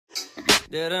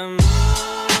Hi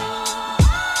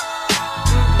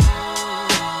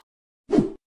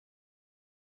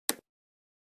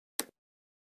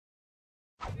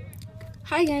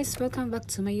guys! Welcome back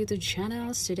to my YouTube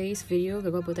channel. Today's video,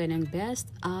 gagawa po tayo ng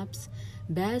Best Apps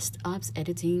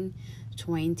Editing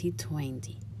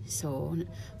 2020. So,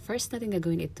 first natin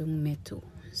gagawin itong Metu.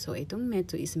 So, itong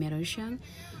Metu is meron siyang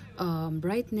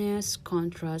brightness,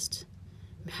 contrast,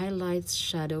 highlights,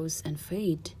 shadows, and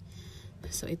fade.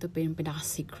 So, ito po yung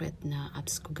pinaka-secret na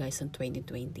apps ko guys in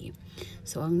 2020.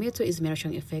 So, ang Metu is meron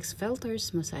siyang effects, filters,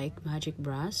 mosaic, magic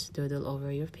brush, doodle over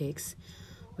your pics,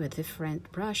 with different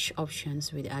brush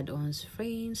options with add-ons,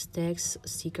 frames, text,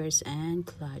 stickers, and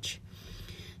collage.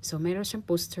 So, meron siyang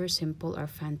poster, simple or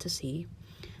fantasy.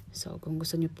 So, kung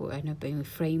gusto niyo po, ano pa yung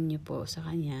frame niyo po sa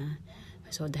kanya.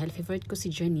 So, dahil favorite ko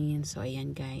si Janine, so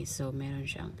ayan guys. So, meron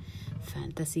siyang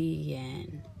fantasy,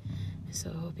 yan.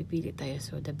 So, pipili tayo.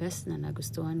 So, the best na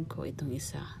nagustuhan ko itong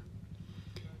isa.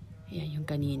 Yan, yung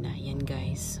kanina. Yan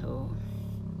guys. So,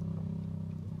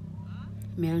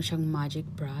 meron siyang magic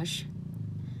brush.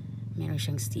 Meron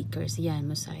siyang stickers. Yan,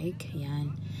 mosaic.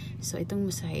 Yan. So,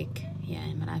 itong mosaic,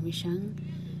 yan, marami siyang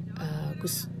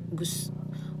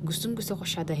gustong-gusto ko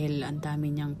siya dahil ang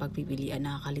dami niyang pagpipilian.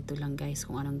 Nakakalito lang guys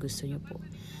kung anong gusto niyo po.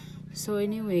 So,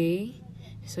 anyway,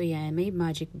 so yan, may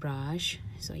magic brush.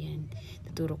 So, yan,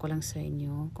 tuturo ko lang sa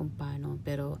inyo kung paano.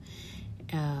 Pero,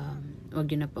 wag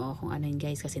niyo na po akong anayin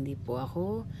guys kasi hindi po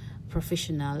ako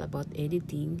professional about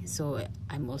editing. So,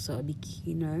 I'm also a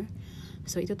beginner.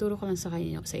 So, ituturo ko lang sa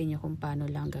inyo kung paano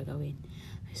lang gagawin.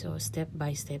 So, step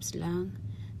by steps lang.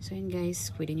 So, yun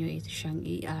guys, pwede nyo ito siyang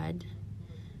i-add.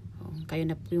 Kayo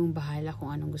na po yung bahala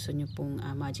kung anong gusto nyo pong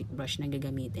magic brush na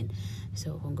gagamitin.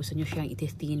 So, kung gusto nyo siyang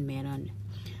itithin, meron.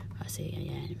 Kasi,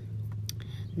 ayan.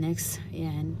 Next,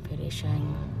 ayan,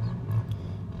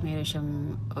 meron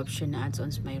siyang option na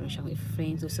add-ons. Meron siyang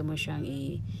i-frame. Gusto mo siyang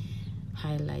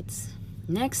i-highlights.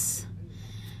 Next,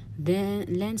 then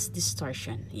lens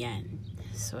distortion. Yan.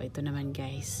 So, ito naman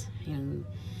guys. Yung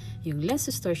lens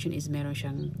distortion is meron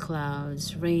siyang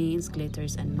clouds, rains,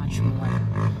 glitters, and much more.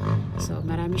 So,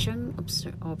 marami siyang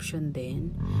option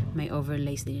din. May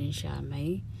overlays din siya.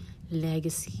 May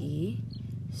legacy.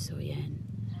 So, yan.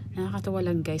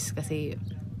 Nakakatawa lang guys kasi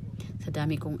sa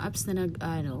dami kong apps na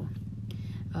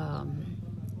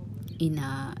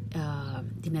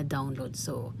dina-download.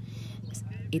 So,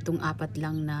 itong apat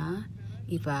lang na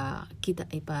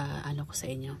ano ko sa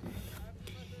inyo.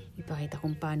 Ipakita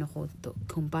kung paano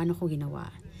ko ginawa.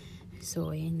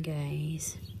 So, ayan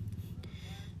guys.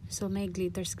 So, may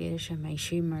glitters kaya siya, may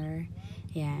shimmer.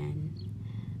 Yan.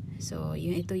 So,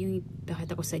 ito yung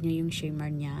ipakita ko sa inyo yung shimmer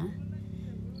niya.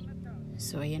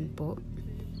 So, ayan po.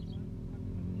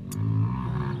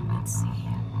 Let's see.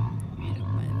 Meron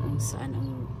pa kung saan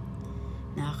ang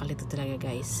nakakalito talaga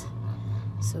guys.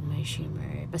 So, may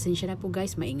shimmer. Pasensya na po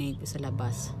guys, maingay po sa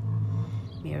labas.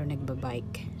 Meron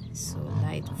nagbabike. So,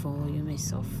 light, volume, may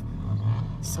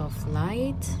soft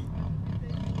light,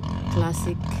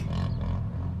 classic,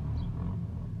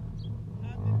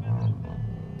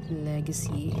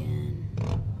 legacy, and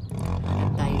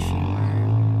ano tayo, shimmer,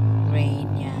 rain,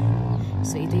 yan.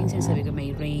 So, ito yung sinasabi ko,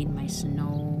 may rain, may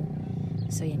snow.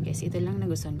 So, yan guys, ito lang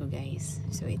nagustuhan ko guys.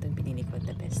 So, itong pinili ko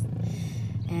the best.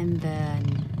 And then,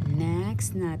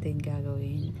 next natin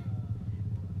gagawin,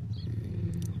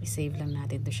 i-save lang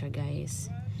natin to siya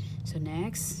guys. So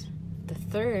next, the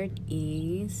third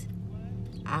is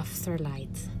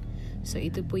Afterlight. So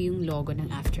ito po yung logo ng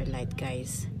Afterlight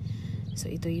guys. So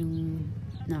ito yung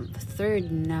third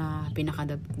na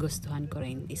pinakagustuhan ko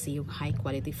rin is yung high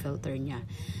quality filter niya.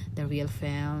 The real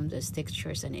film, the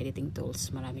textures and editing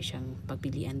tools. Marami siyang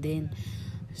pagpilian din.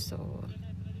 So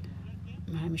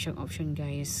marami siyang option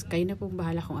guys. Kayo na pong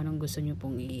bahala kung anong gusto nyo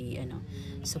pong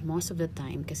So most of the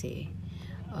time kasi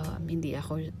hindi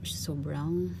ako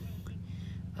sobrang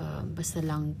basta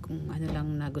lang kung ano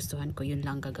lang nagustuhan ko, yun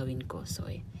lang gagawin ko. So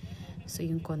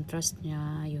yung contrast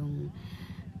niya, yung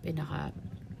pinaka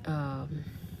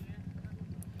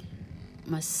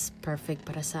mas perfect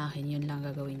para sa akin, yun lang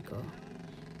gagawin ko.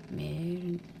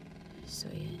 Meron. So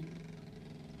yan,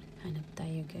 hanap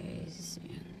tayo guys.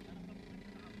 Yan.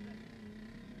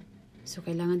 So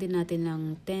kailangan din natin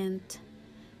ng tent.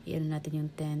 Iyan natin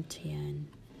yung tent. Yan,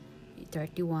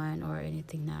 31 or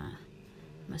anything na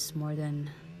mas more than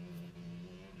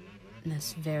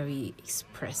very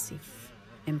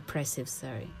impressive,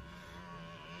 sorry.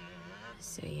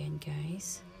 So yan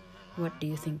guys, what do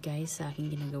you think guys sa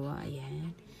aking ginagawa?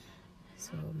 Ayan,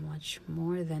 so much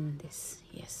more than this.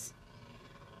 Yes,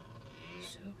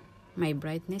 so may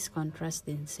brightness, contrast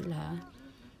din sila.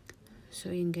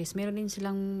 So yun guys, meron din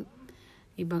silang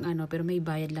ibang ano, pero may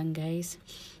bayad lang guys.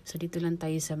 So dito lang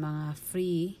tayo sa mga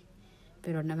free,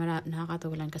 pero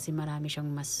nakakatawa lang kasi marami siyang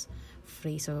mas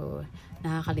free, so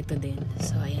nakakalito din.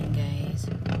 So ayan guys.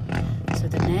 So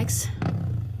the next,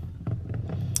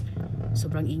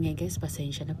 sobrang ingay guys,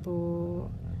 pasensya na po.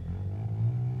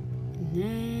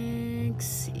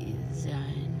 Next is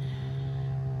yan.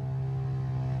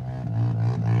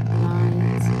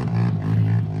 Lights.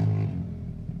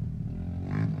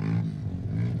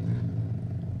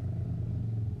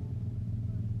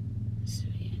 So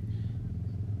yan.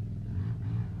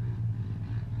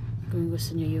 Kung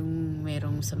gusto nyo yung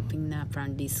merong something na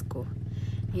parang disco,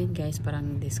 yan guys,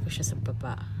 parang disco siya sa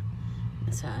baba,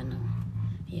 sa ano.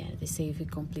 Yeah, the save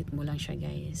complete mo lang siya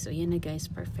guys. So yan na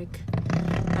guys, perfect.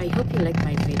 I hope you like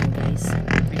my video guys. I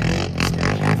hope it's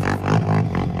very helpful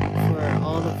for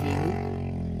all of you.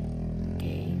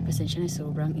 Okay, pasensya na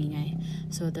sobrang ingay.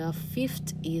 So the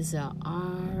fifth is a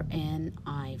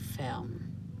R&I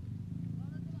film.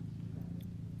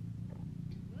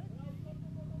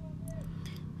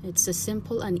 It's a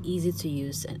simple and easy to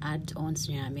use, and add-ons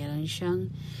niya. Meron siyang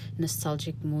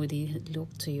nostalgic moody look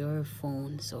to your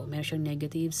phone. So, meron siyang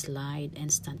negative, slide,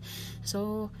 instant.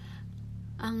 So,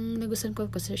 ang nagustuhan ko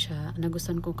kasi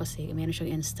meron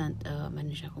siyang instant,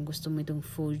 ano siya, kung gusto mo itong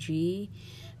Fuji,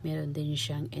 meron din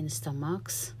siyang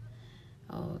Instamax.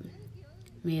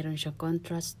 Meron siyang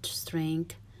contrast,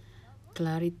 strength,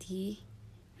 clarity.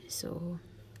 So,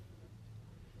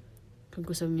 kung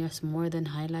gusto nyo more than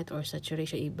highlight or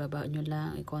saturation, ibaba nyo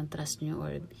lang, i-contrast nyo,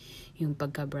 or yung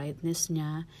pagka-brightness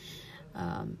nya,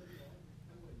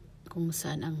 kung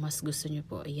saan ang mas gusto nyo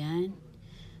po. Ayan.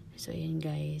 So, ayan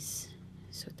guys.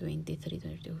 So, 23,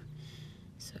 32.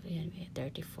 So, ayan,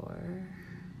 34.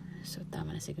 So,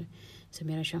 tama na siguro. So,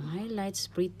 meron siyang highlights,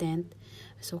 pre-tint.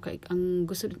 So,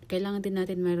 kailangan din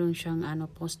natin meron siyang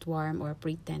post-warm or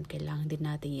pre-tint. Kailangan din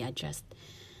natin i-adjust.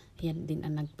 Yan din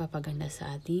ang nagpapaganda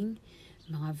sa ating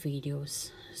mga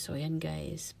videos. So, yan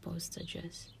guys,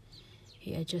 post-adjust.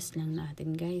 I-adjust lang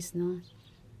natin guys, no?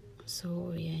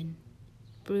 So, yan.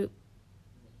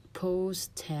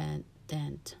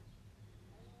 Post-tint.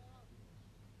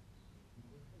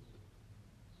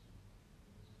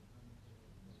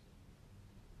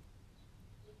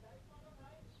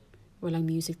 Walang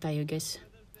music tayo guys.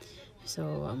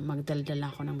 So, magdaldal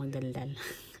ako ng magdaldal.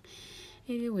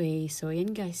 Anyway, so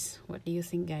yan guys. What do you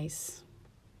think guys?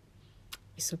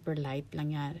 Super light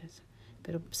lang yan.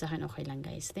 Pero sa akin okay lang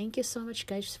guys. Thank you so much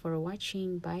guys for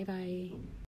watching. Bye bye.